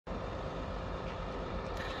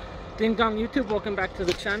Ding Dong YouTube, welcome back to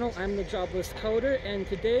the channel. I'm the Jobless Coder, and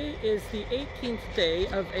today is the 18th day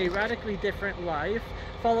of a radically different life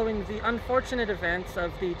following the unfortunate events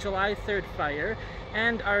of the July 3rd fire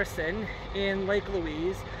and arson in Lake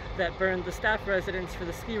Louise that burned the staff residence for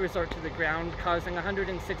the ski resort to the ground, causing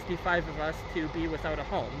 165 of us to be without a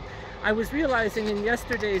home. I was realizing in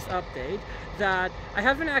yesterday's update that I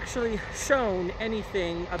haven't actually shown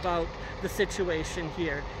anything about the situation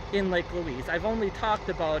here in Lake Louise. I've only talked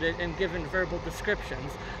about it and given verbal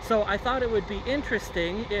descriptions. So I thought it would be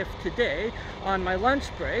interesting if today, on my lunch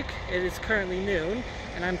break, it is currently noon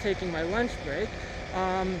and I'm taking my lunch break,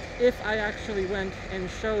 if I actually went and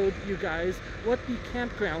showed you guys what the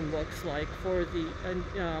campground looks like for the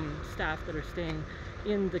staff that are staying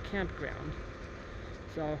in the campground.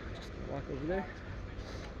 So just walk over there.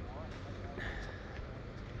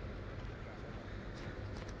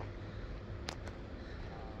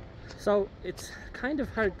 So it's kind of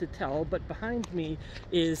hard to tell, but behind me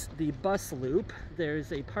is the bus loop.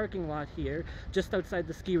 There's a parking lot here just outside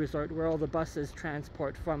the ski resort where all the buses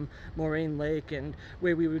transport from Moraine Lake and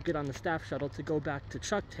where we would get on the staff shuttle to go back to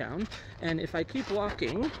Chucktown. And if I keep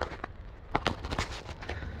walking,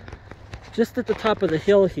 just at the top of the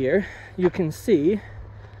hill here, you can see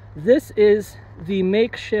this is the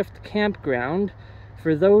makeshift campground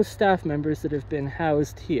for those staff members that have been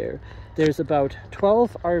housed here. There's about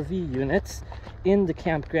 12 RV units in the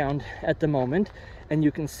campground at the moment, and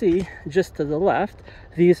you can see just to the left,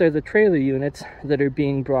 these are the trailer units that are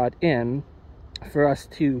being brought in for us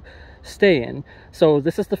to stay in. So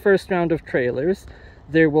this is the first round of trailers.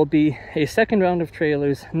 There will be a second round of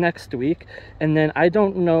trailers next week, and then I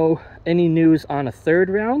don't know any news on a third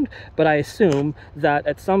round, but I assume that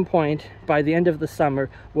at some point by the end of the summer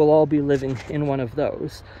we'll all be living in one of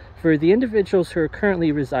those. For the individuals who are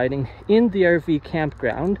currently residing in the RV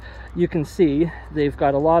campground, you can see they've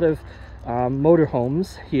got a lot of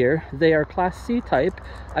motorhomes here. They are Class C type,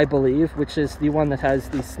 I believe, which is the one that has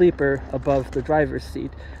the sleeper above the driver's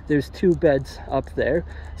seat. There's 2 beds up there.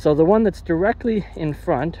 So the one that's directly in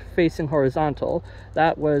front, facing horizontal,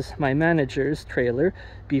 that was my manager's trailer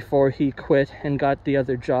before he quit and got the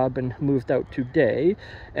other job and moved out today.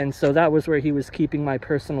 And so that was where he was keeping my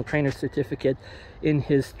personal trainer certificate in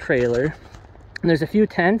his trailer. And there's a few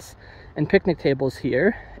tents and picnic tables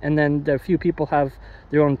here, and then a few people have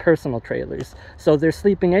their own personal trailers. So they're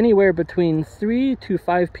sleeping anywhere between 3 to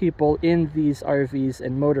 5 people in these RVs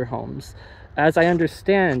and motorhomes. As I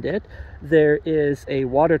understand it, there is a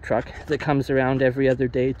water truck that comes around every other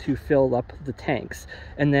day to fill up the tanks,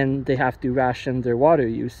 and then they have to ration their water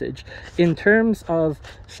usage. In terms of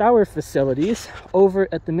shower facilities, over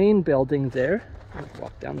at the main building there, I'll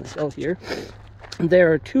walk down this hill here,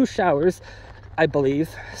 there are 2 showers, I believe,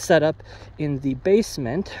 set up in the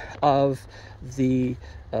basement of the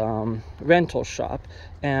rental shop,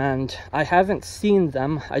 and I haven't seen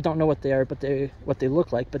them. I don't know what they are, but what they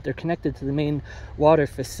look like, but they're connected to the main water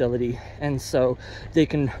facility, and so they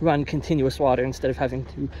can run continuous water instead of having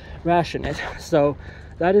to ration it. So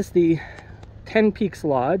that is the 10 Peaks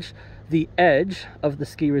Lodge, the edge of the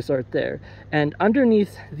ski resort there. And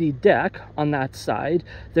underneath the deck on that side,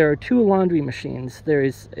 there are 2 laundry machines. There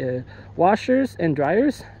is washers and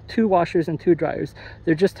dryers, 2 washers and 2 dryers.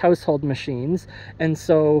 They're just household machines. And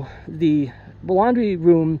so the laundry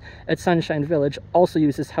room at Sunshine Village also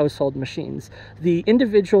uses household machines. The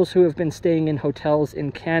individuals who have been staying in hotels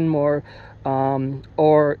in Canmore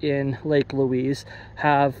or in Lake Louise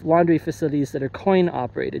have laundry facilities that are coin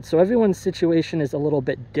operated. So everyone's situation is a little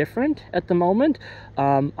bit different at the moment.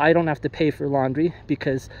 I don't have to pay for laundry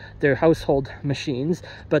because they're household machines,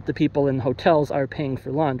 but the people in hotels are paying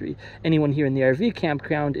for laundry. Anyone here in the RV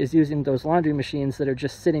campground is using those laundry machines that are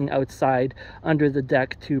just sitting outside under the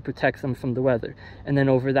deck to protect them from the weather. And then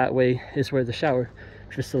over that way is where the shower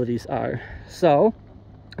facilities are. So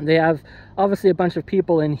they have obviously a bunch of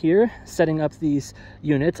people in here setting up these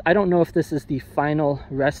units. I don't know if this is the final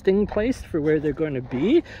resting place for where they're going to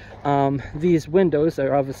be. These windows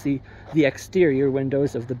are obviously the exterior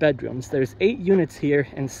windows of the bedrooms. There's 8 units here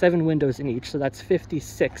and 7 windows in each, so that's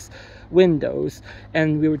 56 windows,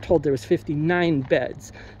 and we were told there was 59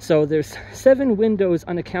 beds. So there's 7 windows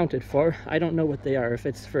unaccounted for. I don't know what they are, if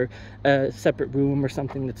it's for a separate room or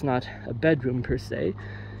something that's not a bedroom per se.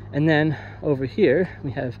 And then over here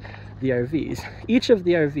we have the RVs. Each of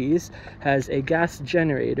the RVs has a gas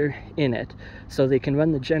generator in it, so they can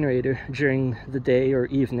run the generator during the day or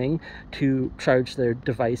evening to charge their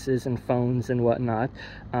devices and phones and whatnot,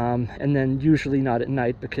 and then usually not at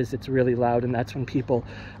night because it's really loud and that's when people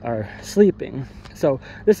are sleeping. So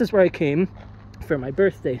this is where I came for my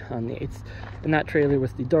birthday on the 8th. And that trailer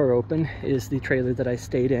with the door open is the trailer that I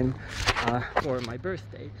stayed in for my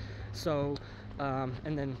birthday. So,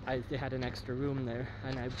 and then they had an extra room there,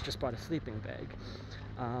 and I just bought a sleeping bag.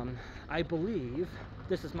 I believe,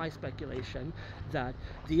 this is my speculation, that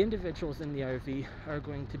the individuals in the RV are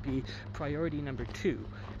going to be priority number 2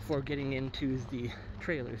 for getting into the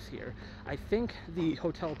trailers here. I think the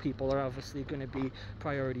hotel people are obviously going to be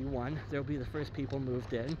priority 1. They'll be the first people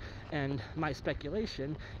moved in, and my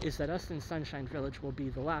speculation is that us in Sunshine Village will be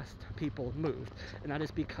the last people moved, and that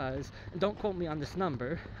is because, and don't quote me on this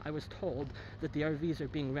number, I was told that the RVs are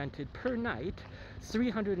being rented per night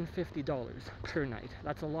 $350 per night.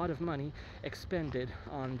 That's a lot of money expended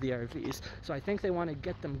on the RVs, so I think they want to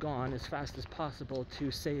get them gone as fast as possible to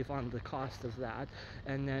save on the cost of that.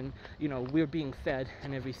 And then, you know, we're being fed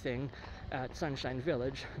and everything at Sunshine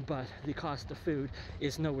Village, but the cost of food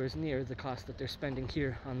is nowhere near the cost that they're spending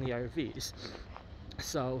here on the RVs.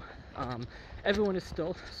 So everyone is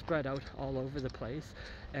still spread out all over the place,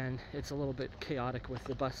 and it's a little bit chaotic with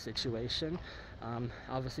the bus situation.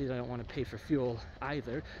 Obviously they don't want to pay for fuel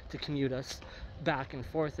either to commute us back and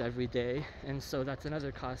forth every day, and so that's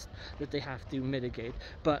another cost that they have to mitigate.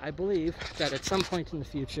 But I believe that at some point in the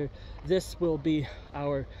future this will be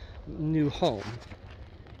our new home.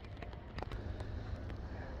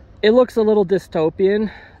 It looks a little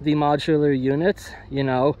dystopian, the modular units. You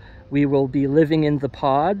know, we will be living in the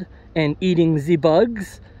pod and eating the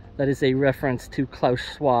bugs. That is a reference to Klaus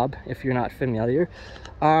Schwab, if you're not familiar.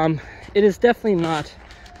 It is definitely not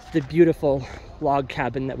the beautiful log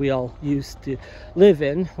cabin that we all used to live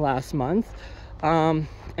in last month.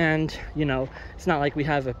 And, you know, it's not like we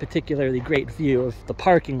have a particularly great view of the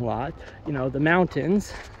parking lot. You know, the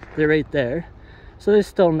mountains, they're right there. So there's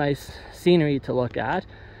still nice scenery to look at,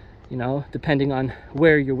 you know, depending on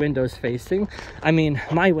where your window's facing. I mean,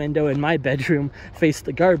 my window in my bedroom faced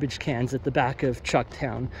the garbage cans at the back of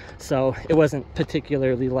Chucktown, so it wasn't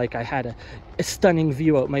particularly like I had a stunning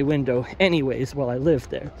view out my window anyways while I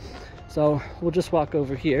lived there. So we'll just walk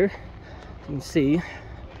over here and see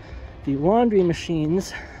the laundry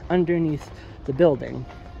machines underneath the building.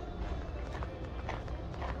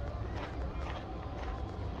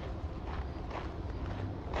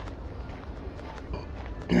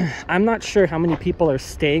 I'm not sure how many people are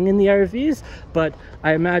staying in the RVs, but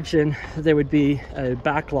I imagine there would be a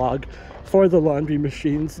backlog for the laundry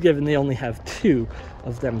machines, given they only have 2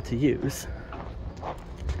 of them to use.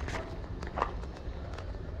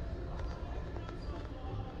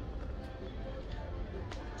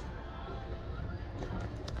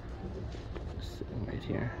 Sitting right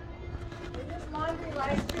here. Is this laundry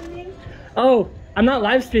live streaming? Oh, I'm not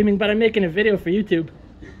live streaming, but I'm making a video for YouTube.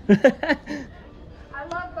 I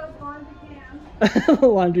love those laundry cams.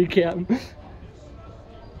 Laundry cam.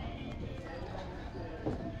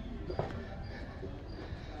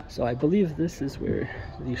 So I believe this is where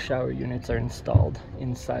the shower units are installed,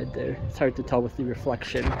 inside there. It's hard to tell with the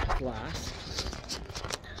reflection glass.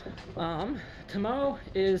 Tomorrow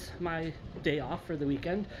is my day off for the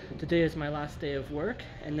weekend. Today is my last day of work,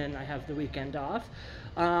 and then I have the weekend off.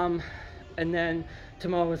 And then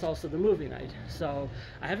tomorrow is also the movie night. So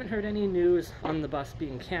I haven't heard any news on the bus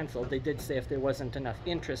being canceled. They did say if there wasn't enough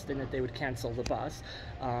interest in it, they would cancel the bus.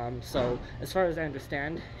 So as far as I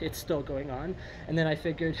understand, it's still going on. And then I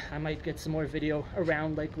figured I might get some more video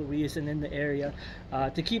around Lake Louise and in the area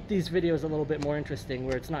to keep these videos a little bit more interesting,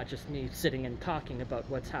 where it's not just me sitting and talking about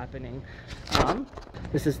what's happening.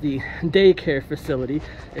 This is the daycare facility,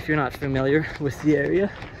 if you're not familiar with the area.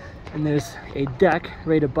 And there's a deck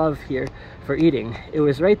right above here for eating. It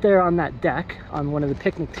was right there on that deck on one of the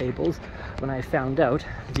picnic tables when I found out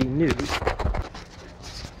the news.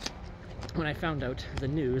 When I found out the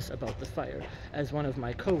news about the fire, as one of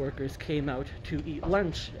my coworkers came out to eat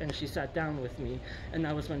lunch, and she sat down with me, and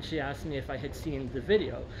that was when she asked me if I had seen the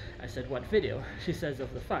video. I said, "What video?" She says,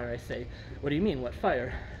 "Of the fire." I say, "What do you mean, what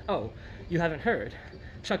fire?" "Oh, you haven't heard.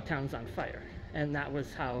 Chucktown's on fire." And that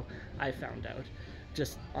was how I found out,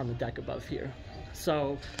 just on the deck above here.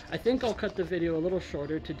 So I think I'll cut the video a little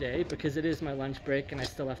shorter today because it is my lunch break and I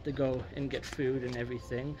still have to go and get food and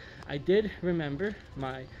everything. I did remember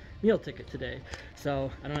my meal ticket today, so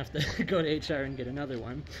I don't have to go to HR and get another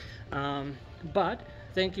one. But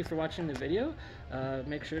thank you for watching the video.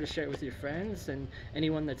 Make sure to share it with your friends and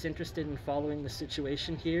anyone that's interested in following the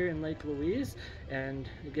situation here in Lake Louise, and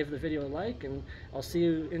give the video a like, and I'll see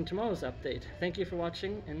you in tomorrow's update. Thank you for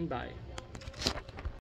watching, and bye.